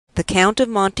The Count of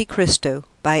Monte Cristo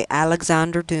by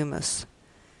Alexandre Dumas.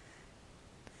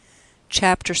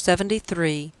 Chapter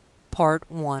 73, Part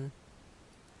 1.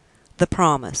 The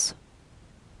Promise.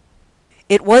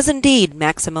 It was indeed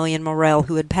Maximilian Morrel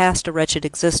who had passed a wretched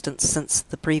existence since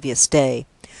the previous day.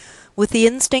 With the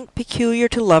instinct peculiar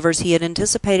to lovers, he had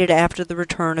anticipated after the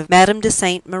return of Madame de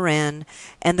Saint Méran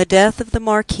and the death of the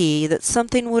Marquis that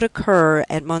something would occur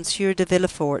at Monsieur de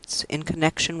Villefort's in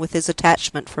connection with his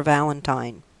attachment for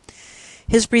Valentine.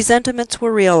 His presentiments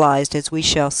were realized, as we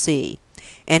shall see,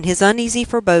 and his uneasy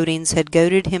forebodings had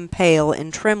goaded him pale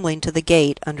and trembling to the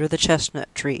gate under the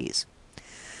chestnut trees.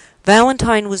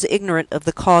 Valentine was ignorant of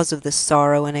the cause of this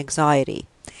sorrow and anxiety,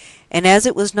 and as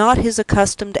it was not his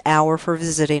accustomed hour for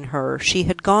visiting her, she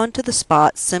had gone to the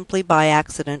spot simply by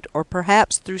accident, or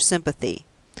perhaps through sympathy.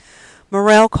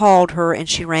 Morrel called her, and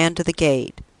she ran to the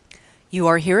gate. "You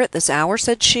are here at this hour?"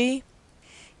 said she.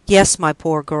 "Yes, my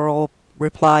poor girl,"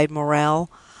 replied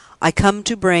Morrel, "I come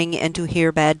to bring and to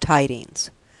hear bad tidings."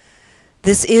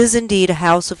 "This is indeed a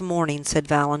house of mourning," said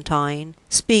Valentine.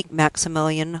 "Speak,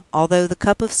 Maximilian, although the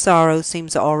cup of sorrow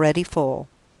seems already full."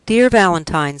 "Dear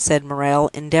Valentine," said Morrel,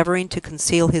 endeavoring to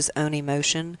conceal his own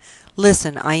emotion,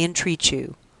 "listen, I entreat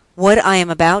you. What I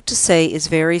am about to say is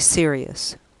very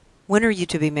serious. When are you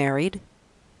to be married?"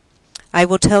 "I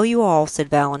will tell you all," said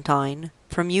Valentine.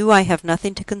 "From you I have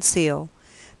nothing to conceal.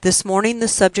 This morning the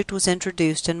subject was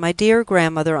introduced, and my dear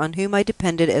grandmother, on whom I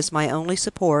depended as my only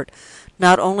support,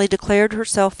 not only declared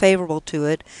herself favorable to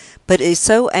it, but is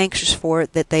so anxious for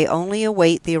it that they only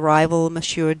await the arrival of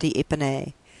Monsieur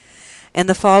d'Épinay. And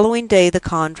the following day the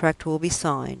contract will be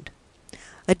signed."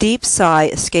 A deep sigh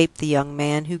escaped the young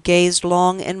man, who gazed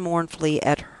long and mournfully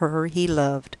at her he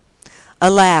loved.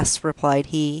 "Alas!" replied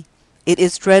he, "it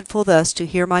is dreadful thus to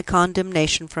hear my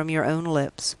condemnation from your own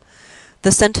lips.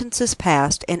 The sentence is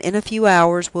passed, and in a few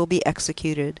hours will be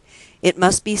executed. It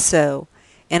must be so,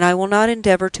 and I will not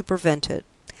endeavor to prevent it.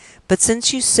 But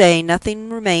since you say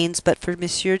nothing remains but for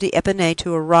Monsieur d'Épinay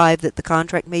to arrive that the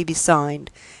contract may be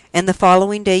signed, and the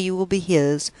following day you will be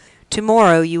his,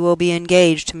 tomorrow you will be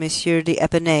engaged to Monsieur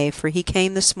d'Épinay, for he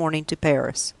came this morning to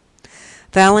Paris."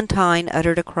 Valentine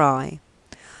uttered a cry.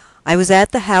 "I was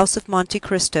at the house of Monte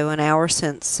Cristo an hour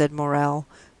since," said Morrel.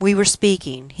 "We were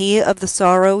speaking, he of the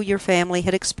sorrow your family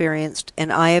had experienced,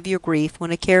 and I of your grief,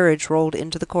 when a carriage rolled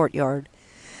into the courtyard.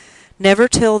 Never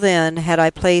till then had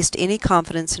I placed any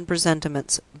confidence in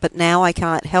presentiments, but now I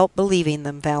cannot help believing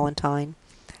them, Valentine.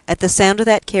 At the sound of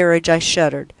that carriage I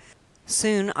shuddered.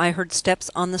 Soon I heard steps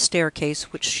on the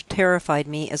staircase, which terrified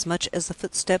me as much as the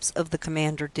footsteps of the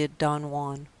commander did Don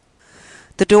Juan.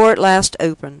 The door at last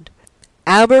opened.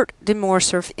 Albert de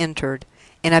Morcerf entered,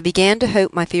 and I began to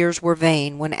hope my fears were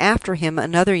vain, when after him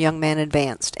another young man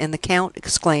advanced, and the count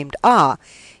exclaimed, 'Ah,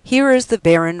 here is the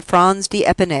Baron Franz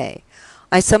d'Épinay!'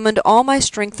 I summoned all my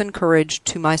strength and courage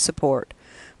to my support.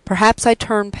 Perhaps I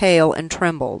turned pale and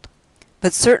trembled,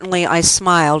 but certainly I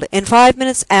smiled, and 5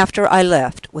 minutes after I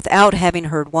left, without having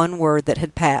heard one word that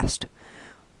had passed."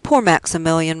 "Poor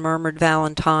Maximilian!" murmured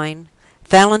Valentine.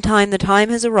 "Valentine, the time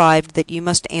has arrived that you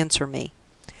must answer me.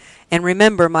 And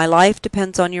remember, my life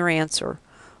depends on your answer.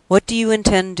 What do you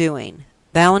intend doing?"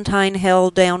 Valentine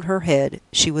held down her head;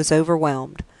 she was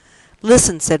overwhelmed.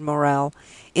 "Listen," said Morrel.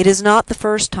 "It is not the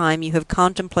first time you have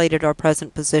contemplated our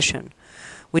present position,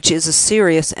 which is a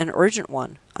serious and urgent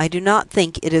one. I do not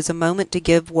think it is a moment to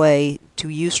give way to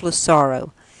useless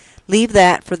sorrow. Leave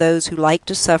that for those who like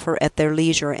to suffer at their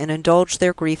leisure and indulge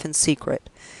their grief in secret.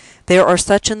 There are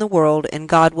such in the world, and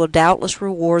God will doubtless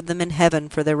reward them in heaven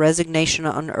for their resignation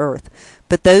on earth,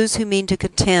 but those who mean to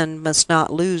contend must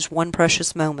not lose one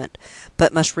precious moment,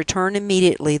 but must return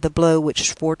immediately the blow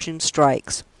which fortune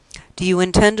strikes. Do you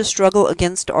intend to struggle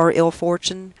against our ill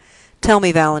fortune? Tell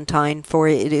me, Valentine, for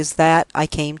it is that I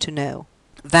came to know."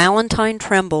 Valentine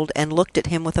trembled and looked at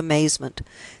him with amazement.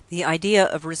 The idea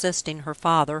of resisting her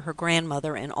father, her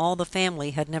grandmother, and all the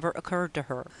family had never occurred to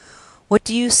her. "What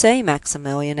do you say,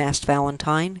 Maximilian?" asked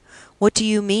Valentine. "What do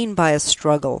you mean by a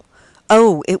struggle?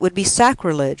 Oh, it would be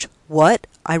sacrilege! What!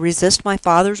 I resist my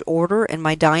father's order and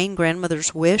my dying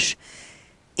grandmother's wish?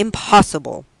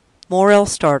 Impossible!" Morrel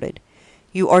started.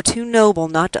 "You are too noble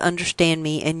not to understand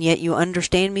me, and yet you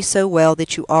understand me so well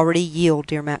that you already yield,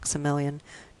 dear Maximilian.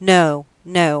 No,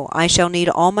 no, I shall need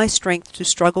all my strength to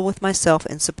struggle with myself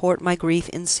and support my grief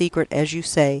in secret, as you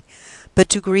say, but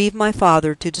to grieve my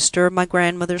father, to disturb my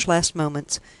grandmother's last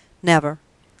moments, never."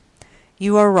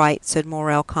 "You are right," said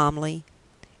Morrel calmly.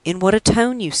 "In what a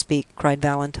tone you speak!" cried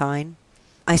Valentine.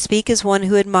 "I speak as one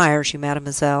who admires you,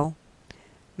 mademoiselle."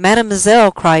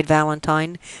 "Mademoiselle!" cried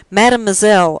Valentine.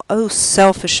 "Mademoiselle! Oh,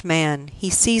 selfish man!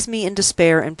 He sees me in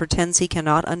despair and pretends he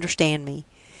cannot understand me.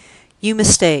 You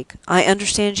mistake. I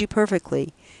understand you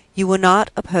perfectly. You will not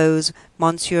oppose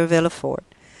Monsieur Villefort.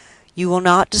 You will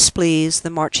not displease the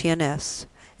Marchioness,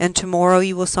 and tomorrow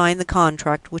you will sign the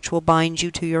contract which will bind you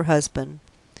to your husband.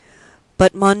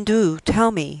 But, mon Dieu,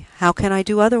 tell me, how can I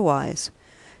do otherwise?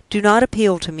 Do not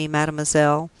appeal to me,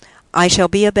 mademoiselle. I shall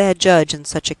be a bad judge in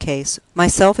such a case. My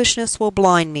selfishness will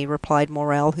blind me," replied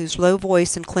Morrel, whose low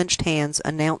voice and clenched hands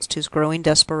announced his growing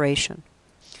desperation.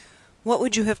 "What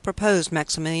would you have proposed,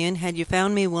 Maximilian, had you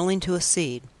found me willing to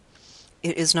accede?"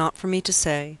 "It is not for me to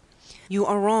say." "You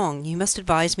are wrong. You must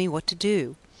advise me what to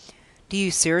do." "Do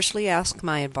you seriously ask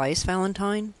my advice,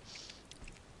 Valentine?"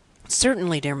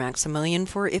 "Certainly, dear Maximilian,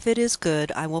 for if it is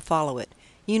good I will follow it.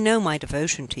 You know my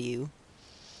devotion to you."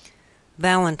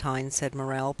 "Valentine," said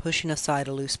Morrel, pushing aside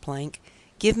a loose plank,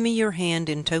 "give me your hand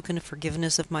in token of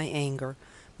forgiveness of my anger.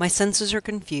 My senses are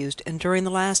confused, and during the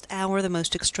last hour the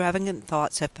most extravagant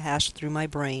thoughts have passed through my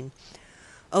brain.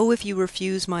 Oh, if you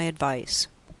refuse my advice!"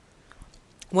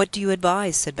 "What do you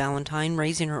advise?" said Valentine,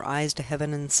 raising her eyes to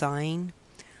heaven and sighing.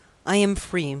 "I am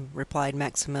free," replied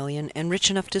Maximilian, "and rich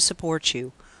enough to support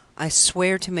you. I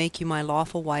swear to make you my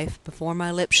lawful wife before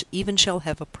my lips even shall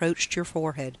have approached your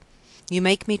forehead." "You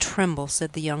make me tremble,"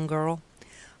 said the young girl.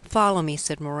 "Follow me,"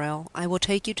 said Morrel. "I will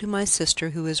take you to my sister,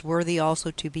 who is worthy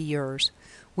also to be yours.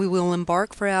 We will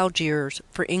embark for Algiers,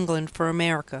 for England, for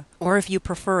America, or if you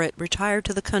prefer it, retire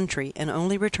to the country, and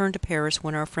only return to Paris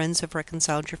when our friends have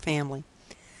reconciled your family."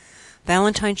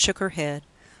 Valentine shook her head.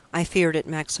 "I feared it,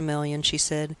 Maximilian," she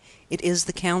said. "It is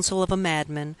the counsel of a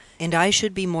madman, and I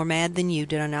should be more mad than you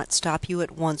did I not stop you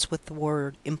at once with the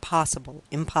word impossible,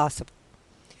 impossible."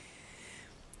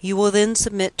 "You will then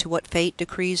submit to what fate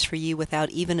decrees for you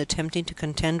without even attempting to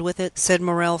contend with it?" said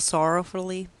Morrel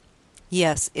sorrowfully.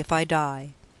 "Yes, if I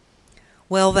die."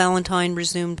 "Well, Valentine,"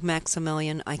 resumed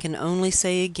Maximilian, "I can only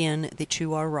say again that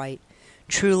you are right.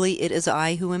 Truly it is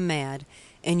I who am mad,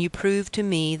 and you prove to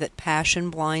me that passion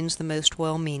blinds the most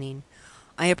well-meaning.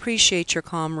 I appreciate your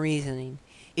calm reasoning.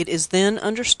 It is then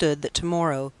understood that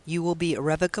tomorrow you will be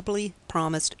irrevocably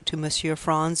promised to Monsieur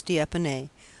Franz d'Épinay,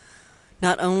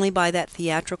 not only by that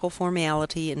theatrical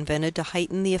formality invented to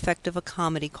heighten the effect of a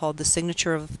comedy called the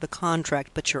signature of the contract,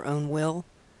 but your own will."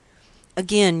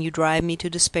 "Again you drive me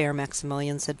to despair,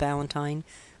 Maximilian," said Valentine.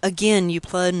 "Again you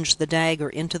plunge the dagger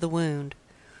into the wound.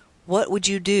 What would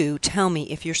you do, tell me,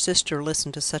 if your sister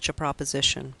listened to such a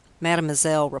proposition?"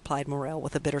 "Mademoiselle," replied Morrel,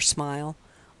 with a bitter smile,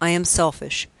 "I am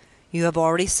selfish. You have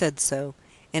already said so,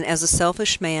 and as a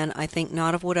selfish man I think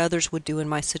not of what others would do in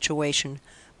my situation,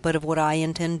 but of what I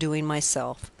intend doing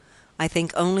myself. I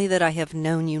think only that I have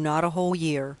known you not a whole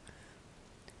year.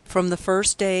 From the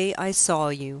first day I saw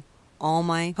you, all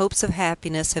my hopes of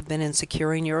happiness have been in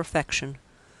securing your affection.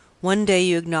 One day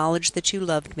you acknowledged that you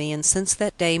loved me, and since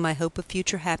that day my hope of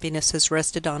future happiness has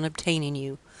rested on obtaining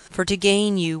you, for to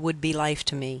gain you would be life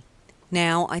to me.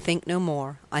 Now I think no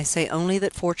more. I say only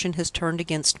that fortune has turned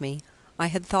against me. I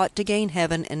had thought to gain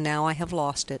heaven, and now I have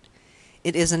lost it.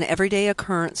 It is an everyday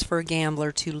occurrence for a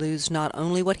gambler to lose not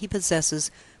only what he possesses,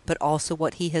 but also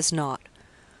what he has not."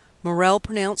 Morrel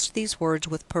pronounced these words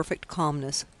with perfect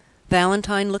calmness.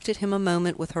 Valentine looked at him a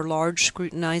moment with her large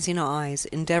scrutinizing eyes,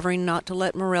 endeavoring not to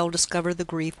let Morrel discover the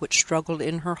grief which struggled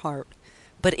in her heart.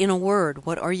 "But in a word,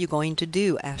 what are you going to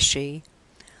do?" asked she.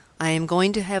 "I am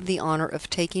going to have the honor of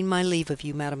taking my leave of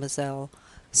you, mademoiselle,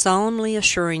 solemnly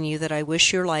assuring you that I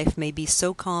wish your life may be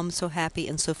so calm, so happy,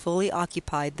 and so fully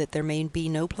occupied that there may be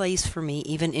no place for me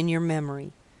even in your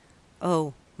memory."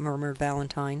 "Oh!" murmured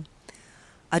Valentine.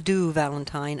 "Adieu,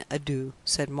 Valentine, adieu,"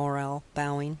 said Morrel,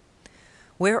 bowing.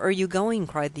 "Where are you going?"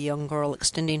 cried the young girl,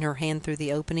 extending her hand through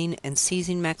the opening, and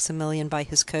seizing Maximilian by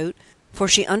his coat, for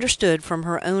she understood from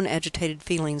her own agitated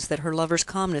feelings that her lover's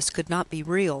calmness could not be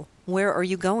real. "Where are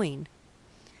you going?"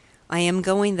 "I am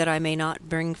going that I may not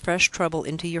bring fresh trouble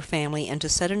into your family, and to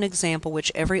set an example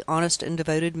which every honest and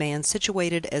devoted man,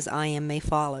 situated as I am, may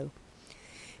follow."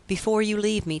 "Before you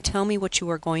leave me, tell me what you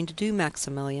are going to do,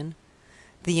 Maximilian."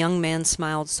 The young man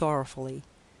smiled sorrowfully.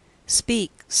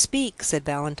 "Speak, speak," said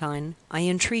Valentine, "I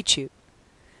entreat you."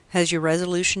 "Has your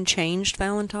resolution changed,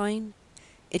 Valentine?"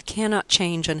 "It cannot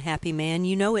change, unhappy man,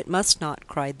 you know it must not,"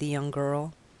 cried the young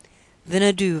girl. "Then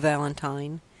adieu,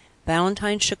 Valentine."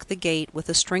 Valentine shook the gate with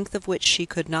a strength of which she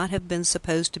could not have been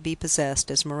supposed to be possessed,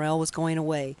 as Morrel was going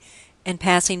away, and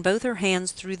passing both her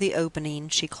hands through the opening,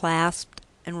 she clasped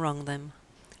and wrung them.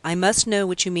 "I must know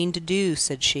what you mean to do,"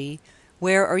 said she.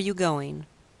 "Where are you going?"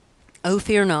 "Oh,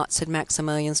 fear not," said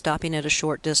Maximilian, stopping at a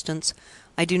short distance.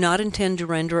 "I do not intend to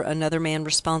render another man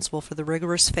responsible for the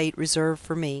rigorous fate reserved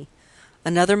for me.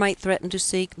 Another might threaten to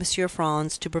seek Monsieur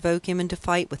Franz, to provoke him and to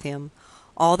fight with him.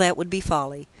 All that would be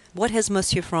folly. What has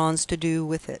Monsieur Franz to do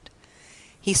with it?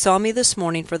 He saw me this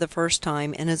morning for the first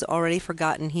time, and has already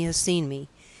forgotten he has seen me.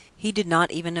 He did not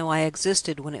even know I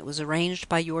existed when it was arranged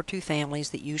by your two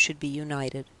families that you should be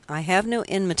united. I have no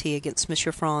enmity against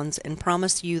Monsieur Franz, and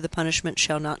promise you the punishment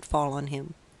shall not fall on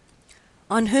him."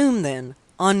 "On whom, then?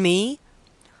 On me?"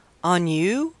 "On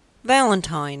you?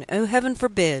 Valentine! Oh, Heaven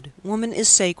forbid! Woman is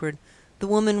sacred; the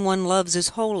woman one loves is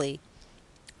holy."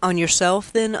 "On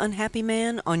yourself, then, unhappy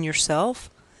man, on yourself?"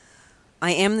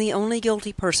 "I am the only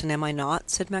guilty person, am I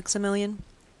not?" said Maximilian.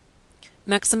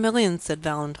 "Maximilian," said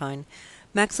Valentine,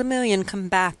 "Maximilian, come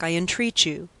back, I entreat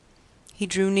you." He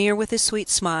drew near with his sweet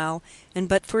smile, and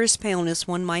but for his paleness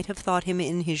one might have thought him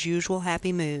in his usual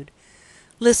happy mood.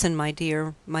 "Listen, my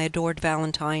dear, my adored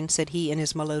Valentine," said he in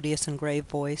his melodious and grave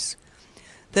voice.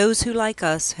 "Those who, like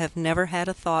us, have never had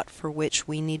a thought for which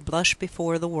we need blush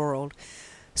before the world,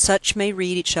 such may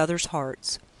read each other's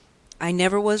hearts. I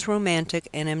never was romantic,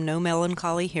 and am no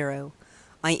melancholy hero.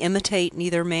 I imitate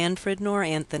neither Manfred nor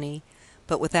Anthony,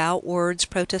 but without words,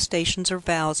 protestations, or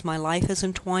vows, my life has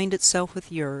entwined itself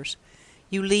with yours.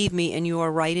 You leave me, and you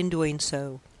are right in doing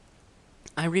so.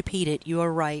 I repeat it, you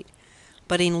are right,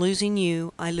 but in losing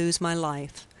you, I lose my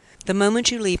life. The moment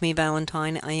you leave me,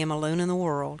 Valentine, I am alone in the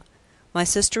world. My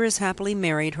sister is happily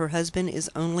married, her husband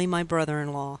is only my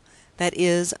brother-in-law, that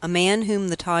is, a man whom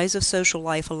the ties of social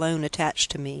life alone attach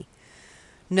to me.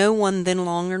 No one then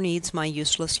longer needs my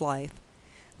useless life.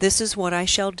 This is what I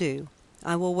shall do.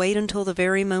 I will wait until the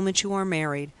very moment you are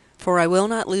married, for I will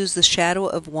not lose the shadow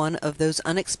of one of those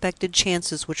unexpected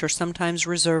chances which are sometimes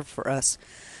reserved for us,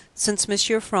 since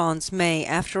Monsieur Franz may,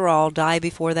 after all, die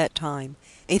before that time.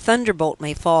 A thunderbolt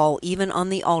may fall even on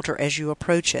the altar as you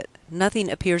approach it. Nothing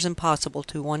appears impossible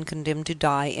to one condemned to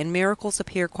die, and miracles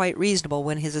appear quite reasonable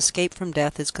when his escape from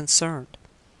death is concerned.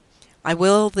 I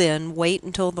will, then, wait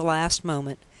until the last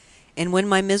moment, and when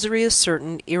my misery is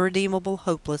certain, irredeemable,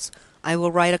 hopeless, I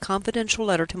will write a confidential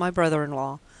letter to my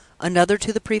brother-in-law, another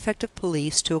to the prefect of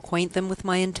police, to acquaint them with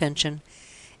my intention,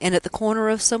 and at the corner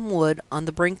of some wood, on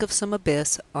the brink of some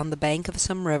abyss, on the bank of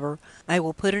some river, I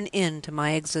will put an end to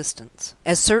my existence,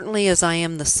 as certainly as I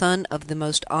am the son of the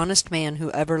most honest man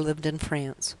who ever lived in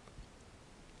France."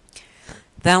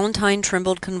 Valentine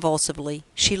trembled convulsively.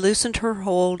 She loosened her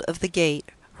hold of the gate,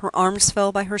 her arms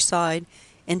fell by her side,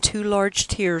 and two large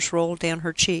tears rolled down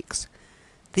her cheeks.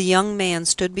 The young man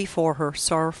stood before her,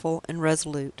 sorrowful and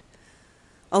resolute.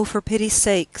 "Oh, for pity's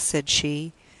sake," said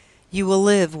she, "you will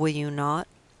live, will you not?"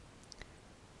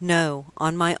 "No,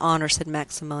 on my honor," said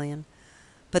Maximilian,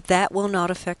 "but that will not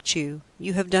affect you.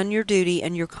 You have done your duty,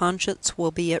 and your conscience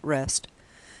will be at rest."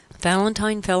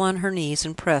 Valentine fell on her knees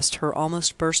and pressed her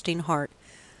almost bursting heart.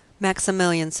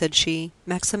 "Maximilian," said she,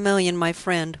 "Maximilian, my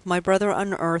friend, my brother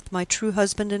on earth, my true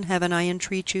husband in heaven, I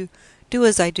entreat you, do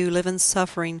as I do, live in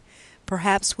suffering.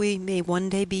 Perhaps we may one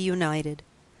day be united."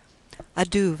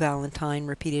 "Adieu, Valentine,"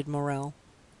 repeated Morrel.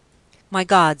 "My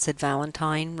God," said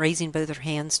Valentine, raising both her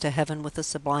hands to heaven with a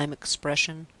sublime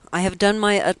expression, "I have done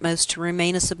my utmost to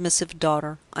remain a submissive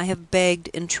daughter. I have begged,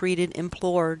 entreated,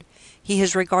 implored. He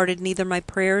has regarded neither my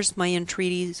prayers, my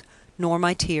entreaties, nor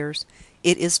my tears.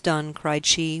 It is done," cried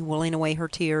she, willing away her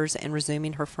tears, and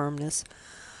resuming her firmness.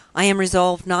 "I am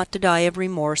resolved not to die of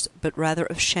remorse, but rather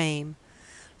of shame.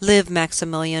 Live,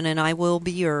 Maximilian, and I will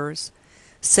be yours.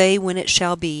 Say when it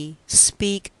shall be.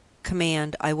 Speak,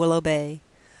 command, I will obey."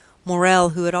 Morrel,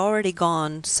 who had already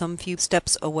gone some few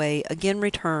steps away, again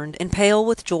returned, and pale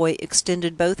with joy,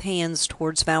 extended both hands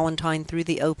towards Valentine through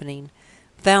the opening.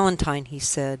 "Valentine," he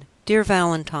said, "dear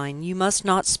Valentine, you must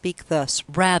not speak thus,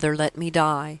 rather let me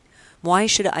die. Why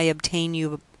should I obtain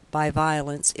you by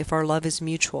violence, if our love is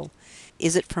mutual?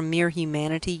 Is it from mere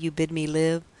humanity you bid me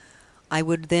live? I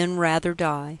would then rather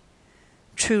die."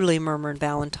 "Truly," murmured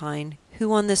Valentine,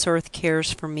 "who on this earth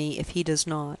cares for me if he does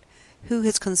not? Who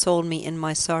has consoled me in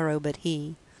my sorrow but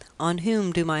he? On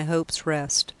whom do my hopes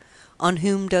rest? On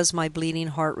whom does my bleeding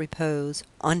heart repose?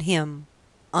 On him,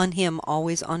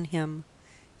 always on him.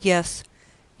 Yes,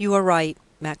 you are right,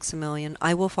 Maximilian,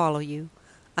 I will follow you.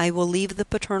 I will leave the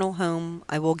paternal home,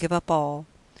 I will give up all."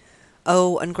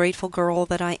 "Oh, ungrateful girl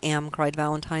that I am!" cried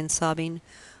Valentine, sobbing.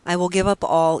 "I will give up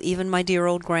all, even my dear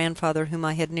old grandfather, whom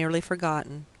I had nearly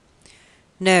forgotten."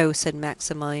 "No," said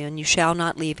Maximilian, "you shall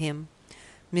not leave him.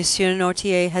 Monsieur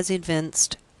Noirtier has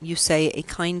evinced, you say, a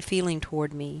kind feeling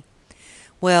toward me.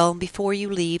 Well, before you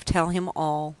leave, tell him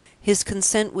all. His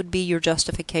consent would be your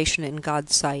justification in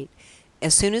God's sight.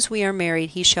 As soon as we are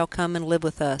married he shall come and live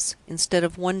with us; instead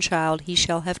of one child he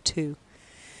shall have two.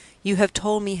 You have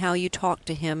told me how you talk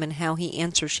to him and how he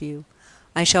answers you.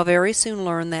 I shall very soon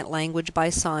learn that language by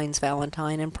signs,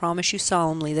 Valentine, and promise you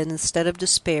solemnly that instead of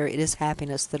despair it is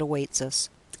happiness that awaits us.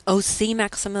 Oh, see,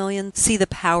 Maximilian, see the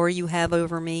power you have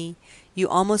over me! You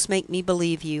almost make me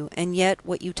believe you, and yet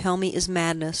what you tell me is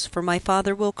madness, for my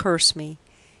father will curse me.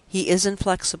 He is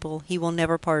inflexible, he will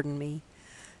never pardon me.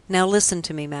 Now listen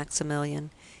to me, Maximilian.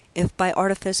 If by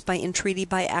artifice, by entreaty,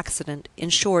 by accident, in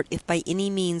short, if by any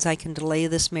means I can delay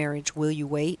this marriage, will you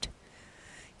wait?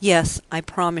 Yes, I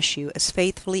promise you, as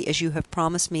faithfully as you have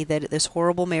promised me that this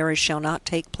horrible marriage shall not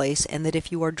take place, and that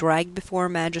if you are dragged before a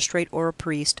magistrate or a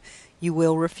priest, you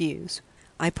will refuse.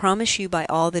 I promise you by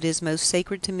all that is most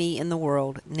sacred to me in the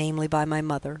world, namely by my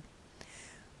mother."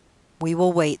 "We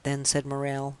will wait, then," said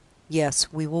Morrel. "Yes,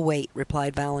 we will wait,"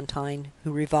 replied Valentine,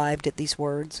 who revived at these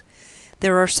words.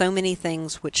 "There are so many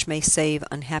things which may save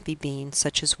unhappy beings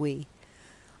such as we."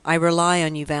 "I rely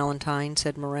on you, Valentine,"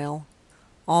 said Morrel.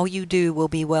 "All you do will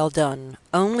be well done.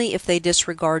 Only if they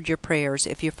disregard your prayers,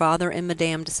 if your father and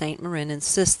Madame de Saint Méran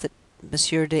insist that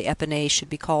Monsieur d'Épinay should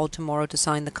be called tomorrow to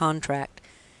sign the contract,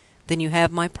 then you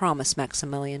have my promise,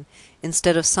 Maximilian.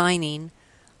 Instead of signing,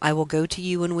 I will go to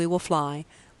you and we will fly.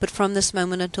 But from this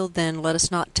moment until then, let us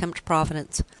not tempt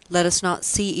Providence. Let us not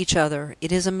see each other.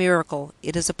 It is a miracle,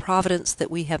 it is a providence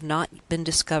that we have not been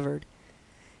discovered.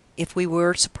 If we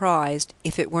were surprised,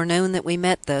 if it were known that we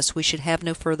met thus, we should have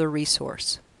no further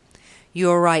resource."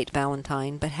 "You are right,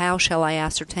 Valentine, but how shall I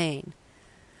ascertain?"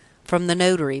 "From the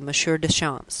notary, Monsieur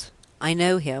Deschamps. I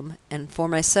know him, and for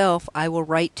myself I will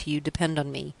write to you, depend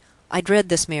on me. I dread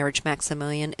this marriage,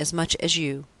 Maximilian, as much as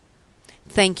you."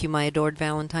 "Thank you, my adored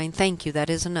Valentine, thank you, that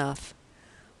is enough.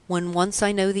 When once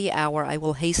I know the hour, I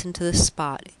will hasten to this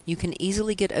spot. You can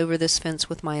easily get over this fence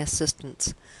with my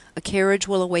assistance. A carriage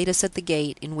will await us at the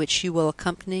gate, in which you will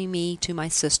accompany me to my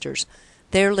sister's.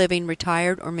 There living,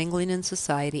 retired or mingling in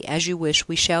society, as you wish,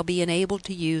 we shall be enabled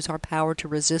to use our power to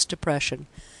resist oppression,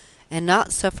 and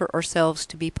not suffer ourselves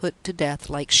to be put to death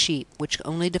like sheep, which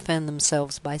only defend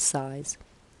themselves by sighs."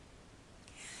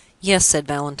 "Yes," said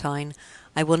Valentine,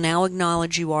 "I will now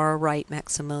acknowledge you are right,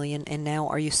 Maximilian, and now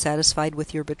are you satisfied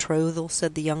with your betrothal?"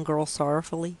 said the young girl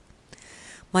sorrowfully.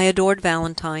 "My adored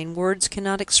Valentine, words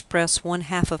cannot express one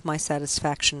half of my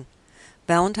satisfaction."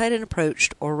 Valentine had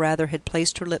approached, or rather had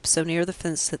placed her lips so near the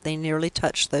fence that they nearly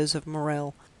touched those of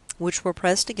Morrel, which were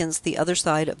pressed against the other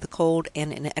side of the cold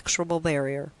and inexorable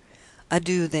barrier.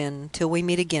 "Adieu, then, till we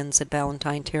meet again," said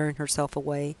Valentine, tearing herself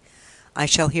away. "I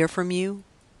shall hear from you?"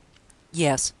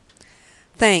 "Yes."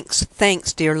 "Thanks,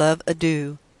 thanks, dear love,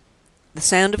 adieu." The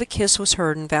sound of a kiss was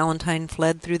heard, and Valentine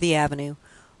fled through the avenue.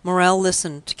 Morrel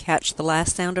listened to catch the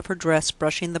last sound of her dress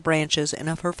brushing the branches and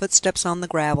of her footsteps on the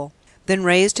gravel, then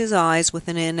raised his eyes with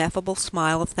an ineffable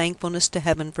smile of thankfulness to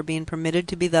Heaven for being permitted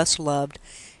to be thus loved,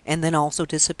 and then also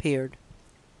disappeared.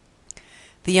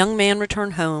 The young man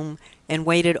returned home, and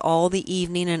waited all the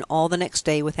evening and all the next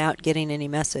day without getting any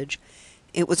message.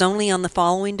 It was only on the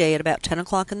following day, at about 10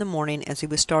 o'clock in the morning, as he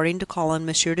was starting to call on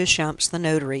Monsieur Deschamps, the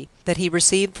notary, that he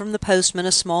received from the postman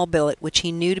a small billet, which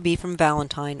he knew to be from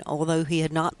Valentine, although he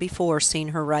had not before seen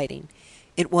her writing.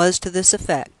 It was to this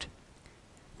effect: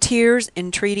 "Tears,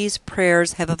 entreaties,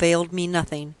 prayers have availed me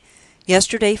nothing.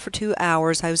 Yesterday for 2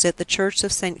 hours I was at the church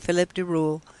of Saint Philippe du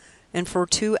Roule, and for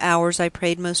 2 hours I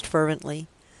prayed most fervently.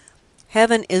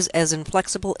 Heaven is as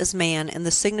inflexible as man, and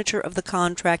the signature of the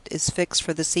contract is fixed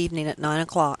for this evening at 9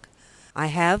 o'clock. I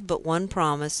have but one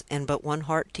promise and but one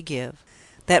heart to give.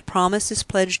 That promise is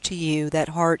pledged to you, that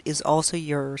heart is also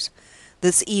yours.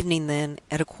 This evening, then,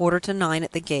 at 8:45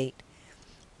 at the gate.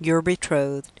 Your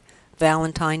betrothed,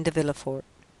 Valentine de Villefort.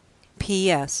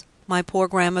 P.S. My poor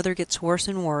grandmother gets worse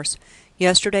and worse.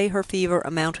 Yesterday her fever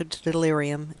amounted to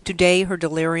delirium. Today her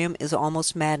delirium is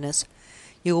almost madness.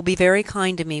 You will be very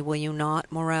kind to me, will you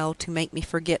not, Morrel, to make me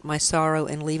forget my sorrow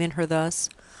in leaving her thus?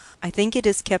 I think it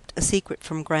is kept a secret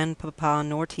from Grandpapa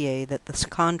Noirtier that this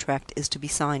contract is to be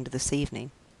signed this evening."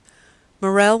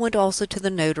 Morrel went also to the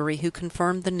notary, who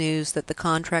confirmed the news that the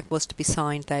contract was to be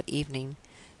signed that evening.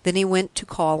 Then he went to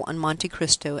call on Monte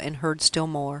Cristo and heard still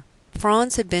more.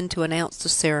 Franz had been to announce the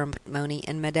ceremony,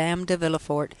 and Madame de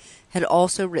Villefort had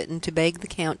also written to beg the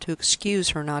Count to excuse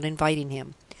her not inviting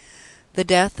him. The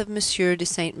death of Monsieur de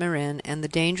Saint Méran and the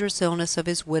dangerous illness of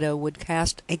his widow would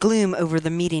cast a gloom over the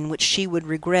meeting which she would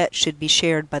regret should be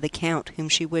shared by the Count, whom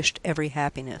she wished every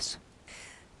happiness.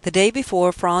 The day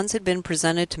before, Franz had been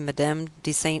presented to Madame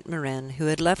de Saint Méran, who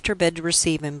had left her bed to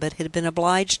receive him, but had been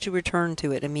obliged to return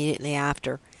to it immediately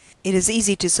after. It is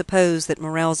easy to suppose that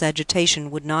Morrel's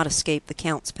agitation would not escape the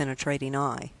Count's penetrating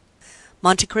eye.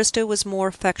 Monte Cristo was more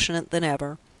affectionate than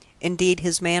ever. Indeed,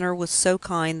 his manner was so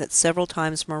kind that several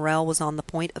times Morrel was on the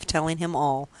point of telling him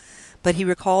all, but he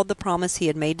recalled the promise he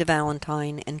had made to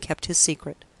Valentine, and kept his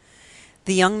secret.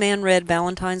 The young man read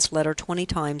Valentine's letter 20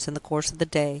 times in the course of the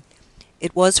day.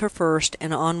 It was her first,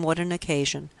 and on what an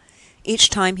occasion! Each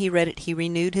time he read it he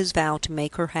renewed his vow to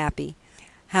make her happy.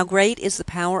 How great is the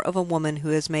power of a woman who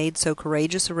has made so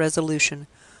courageous a resolution!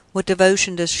 What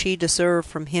devotion does she deserve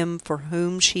from him for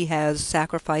whom she has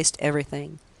sacrificed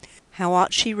everything! How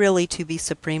ought she really to be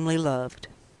supremely loved!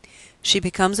 She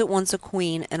becomes at once a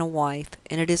queen and a wife,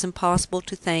 and it is impossible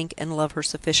to thank and love her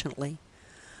sufficiently.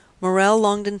 Morrel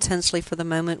longed intensely for the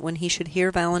moment when he should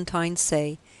hear Valentine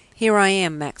say, "Here I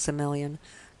am, Maximilian,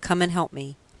 come and help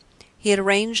me." He had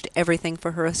arranged everything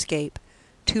for her escape.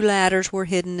 2 ladders were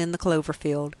hidden in the clover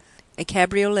field. A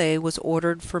cabriolet was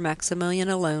ordered for Maximilian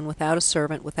alone, without a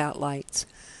servant, without lights.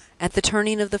 At the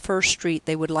turning of the first street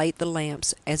they would light the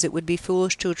lamps, as it would be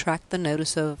foolish to attract the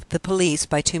notice of the police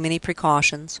by too many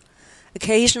precautions.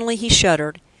 Occasionally he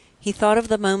shuddered. He thought of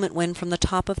the moment when, from the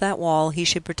top of that wall, he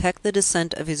should protect the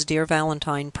descent of his dear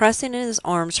Valentine, pressing in his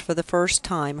arms for the first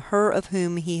time her of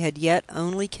whom he had yet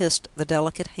only kissed the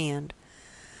delicate hand.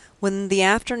 When the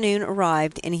afternoon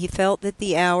arrived, and he felt that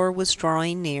the hour was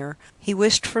drawing near, he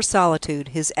wished for solitude;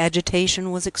 his agitation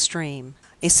was extreme.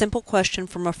 A simple question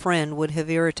from a friend would have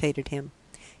irritated him.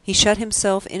 He shut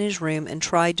himself in his room and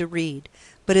tried to read,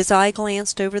 but his eye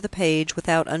glanced over the page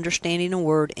without understanding a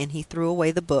word, and he threw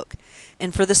away the book,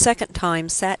 and for the second time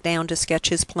sat down to sketch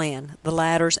his plan, the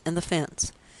ladders and the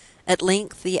fence. At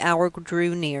length the hour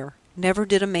drew near. Never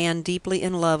did a man deeply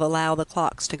in love allow the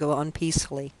clocks to go on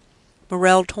peacefully.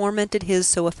 Morrel tormented his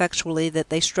so effectually that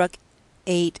they struck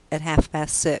 8 at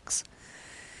 6:30.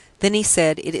 Then he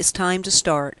said, "It is time to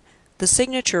start." The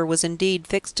signature was indeed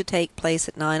fixed to take place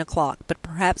at 9 o'clock, but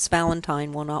perhaps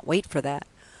Valentine will not wait for that.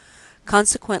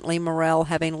 Consequently, Morrel,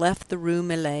 having left the Rue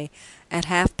Millet at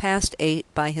 8:30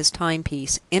 by his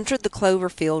timepiece, entered the clover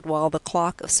field while the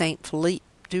clock of Saint Philippe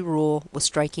du Roule was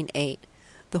striking 8.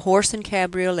 The horse and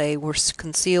cabriolet were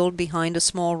concealed behind a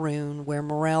small ruin, where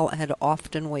Morrel had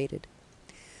often waited.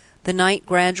 The night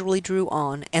gradually drew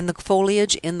on, and the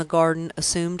foliage in the garden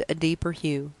assumed a deeper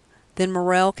hue. Then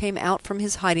Morrel came out from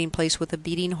his hiding-place with a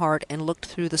beating heart and looked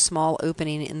through the small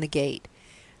opening in the gate.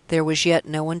 There was yet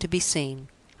no one to be seen.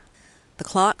 The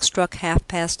clock struck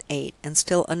 8:30, and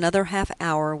still another half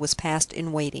hour was passed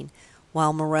in waiting,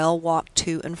 while Morrel walked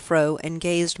to and fro and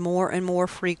gazed more and more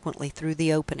frequently through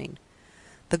the opening.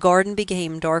 The garden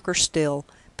became darker still,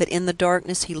 but in the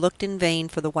darkness he looked in vain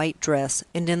for the white dress,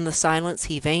 and in the silence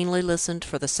he vainly listened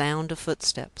for the sound of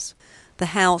footsteps.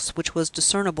 The house, which was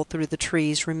discernible through the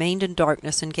trees, remained in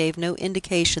darkness and gave no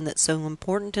indication that so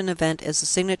important an event as the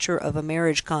signature of a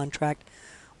marriage contract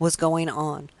was going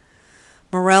on.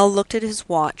 Morrel looked at his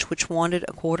watch, which wanted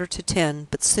 9:15,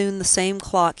 but soon the same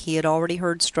clock he had already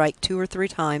heard strike 2 or 3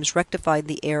 times rectified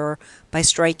the error by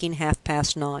striking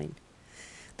 9:30.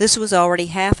 This was already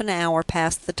half an hour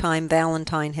past the time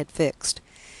Valentine had fixed.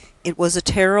 It was a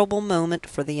terrible moment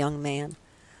for the young man.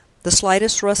 The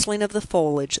slightest rustling of the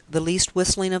foliage, the least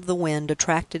whistling of the wind,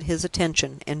 attracted his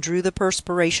attention, and drew the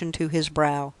perspiration to his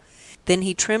brow. Then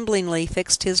he tremblingly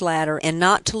fixed his ladder, and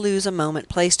not to lose a moment,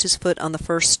 placed his foot on the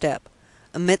first step.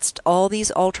 Amidst all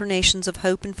these alternations of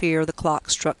hope and fear, the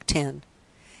clock struck 10.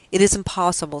 "It is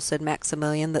impossible," said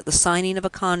Maximilian, "that the signing of a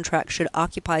contract should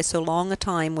occupy so long a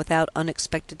time without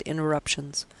unexpected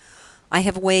interruptions. I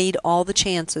have weighed all the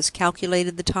chances,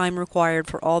 calculated the time required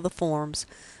for all the forms.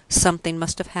 Something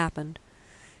must have happened."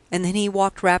 And then he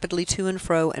walked rapidly to and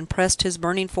fro, and pressed his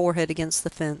burning forehead against the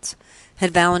fence.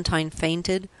 Had Valentine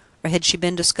fainted, or had she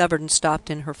been discovered and stopped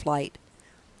in her flight?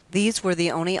 These were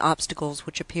the only obstacles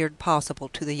which appeared possible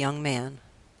to the young man.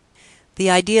 The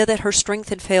idea that her strength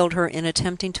had failed her in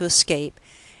attempting to escape,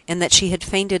 and that she had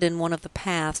fainted in one of the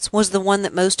paths, was the one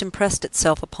that most impressed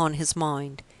itself upon his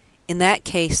mind. "In that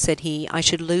case," said he, "I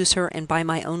should lose her, and by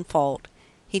my own fault."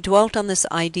 He dwelt on this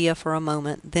idea for a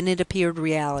moment, then it appeared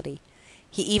reality.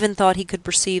 He even thought he could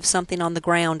perceive something on the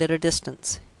ground at a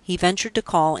distance. He ventured to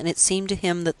call, and it seemed to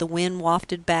him that the wind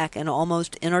wafted back an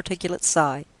almost inarticulate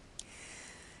sigh.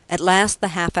 At last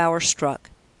the half hour struck.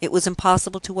 It was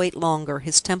impossible to wait longer;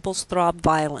 his temples throbbed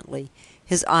violently,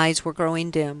 his eyes were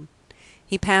growing dim.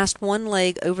 He passed one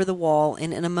leg over the wall,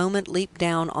 and in a moment leaped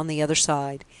down on the other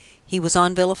side. He was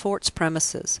on Villefort's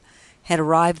premises, had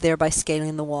arrived there by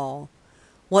scaling the wall.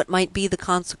 What might be the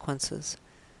consequences?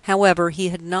 However, he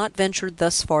had not ventured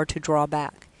thus far to draw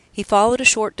back. He followed a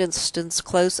short distance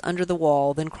close under the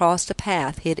wall, then crossed a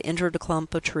path he had entered a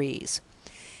clump of trees.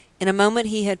 In a moment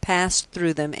he had passed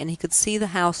through them, and he could see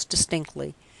the house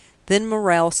distinctly. Then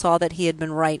Morrel saw that he had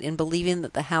been right in believing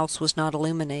that the house was not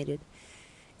illuminated.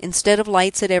 Instead of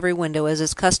lights at every window, as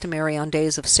is customary on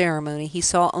days of ceremony, he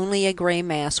saw only a gray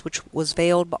mass which was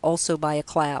veiled also by a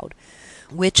cloud,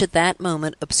 which at that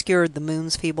moment obscured the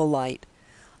moon's feeble light.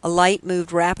 A light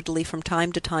moved rapidly from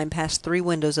time to time past 3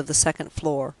 windows of the second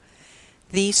floor.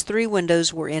 These 3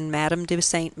 windows were in Madame de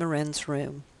Saint Méran's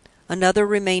room. Another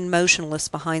remained motionless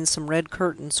behind some red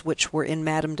curtains which were in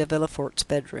Madame de Villefort's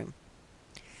bedroom.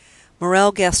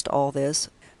 Morrel guessed all this.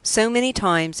 So many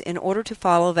times, in order to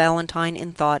follow Valentine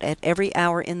in thought at every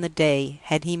hour in the day,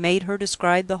 had he made her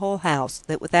describe the whole house,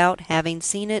 that without having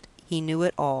seen it, he knew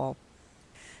it all.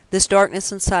 This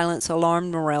darkness and silence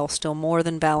alarmed Morrel still more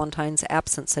than Valentine's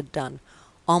absence had done.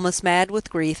 Almost mad with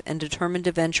grief, and determined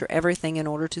to venture everything in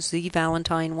order to see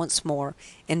Valentine once more,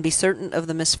 and be certain of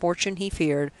the misfortune he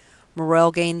feared,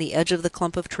 Morrel gained the edge of the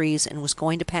clump of trees, and was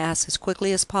going to pass as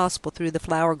quickly as possible through the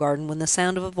flower garden, when the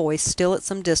sound of a voice, still at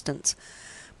some distance,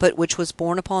 but which was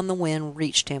borne upon the wind,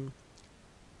 reached him.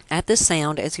 At this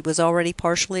sound, as he was already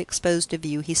partially exposed to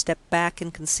view, he stepped back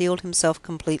and concealed himself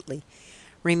completely,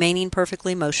 remaining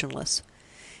perfectly motionless.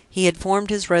 He had formed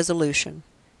his resolution.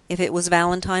 If it was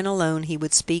Valentine alone, he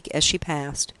would speak as she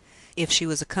passed. If she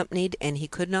was accompanied and he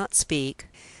could not speak,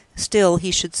 still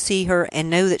he should see her and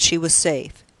know that she was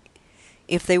safe.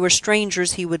 If they were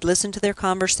strangers, he would listen to their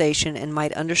conversation, and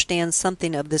might understand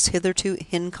something of this hitherto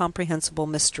incomprehensible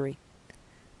mystery.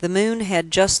 The moon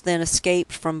had just then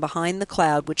escaped from behind the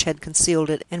cloud which had concealed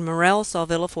it, and Morrel saw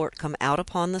Villefort come out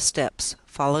upon the steps,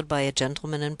 followed by a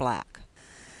gentleman in black.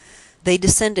 They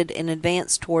descended and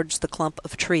advanced towards the clump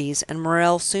of trees, and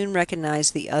Morrel soon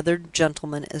recognized the other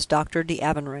gentleman as Doctor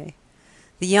d'Avenray.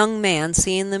 The young man,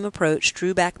 seeing them approach,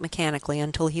 drew back mechanically,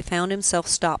 until he found himself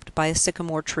stopped by a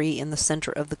sycamore tree in the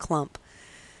center of the clump.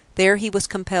 There he was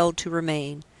compelled to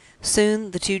remain.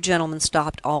 Soon the 2 gentlemen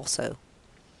stopped also.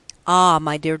 "Ah,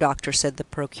 my dear doctor," said the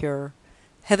procureur,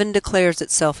 "Heaven declares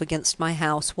itself against my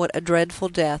house. What a dreadful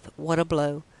death! What a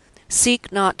blow!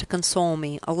 Seek not to console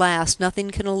me. Alas,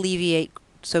 nothing can alleviate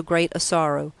so great a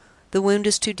sorrow. The wound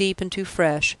is too deep and too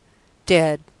fresh.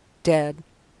 Dead, dead."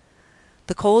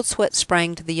 The cold sweat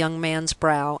sprang to the young man's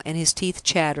brow, and his teeth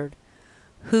chattered.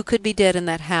 Who could be dead in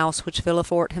that house which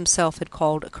Villefort himself had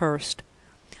called accursed?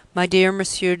 "My dear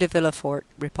Monsieur de Villefort,"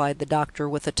 replied the doctor,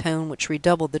 with a tone which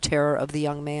redoubled the terror of the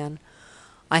young man,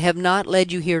 "I have not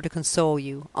led you here to console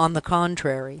you; on the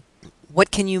contrary."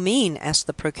 "What can you mean?" asked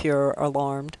the procureur,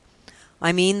 alarmed.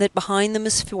 "I mean that behind the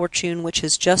misfortune which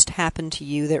has just happened to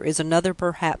you there is another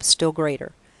perhaps still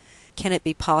greater." "Can it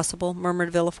be possible?"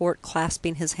 murmured Villefort,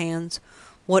 clasping his hands.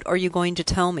 "What are you going to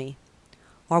tell me?"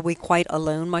 "Are we quite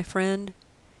alone, my friend?"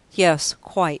 "Yes,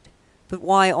 quite. But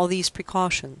why all these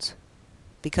precautions?"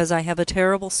 "Because I have a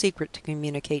terrible secret to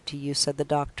communicate to you," said the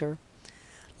doctor.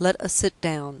 "Let us sit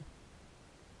down."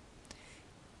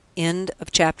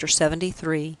 Chapter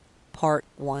 73, Part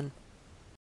 1.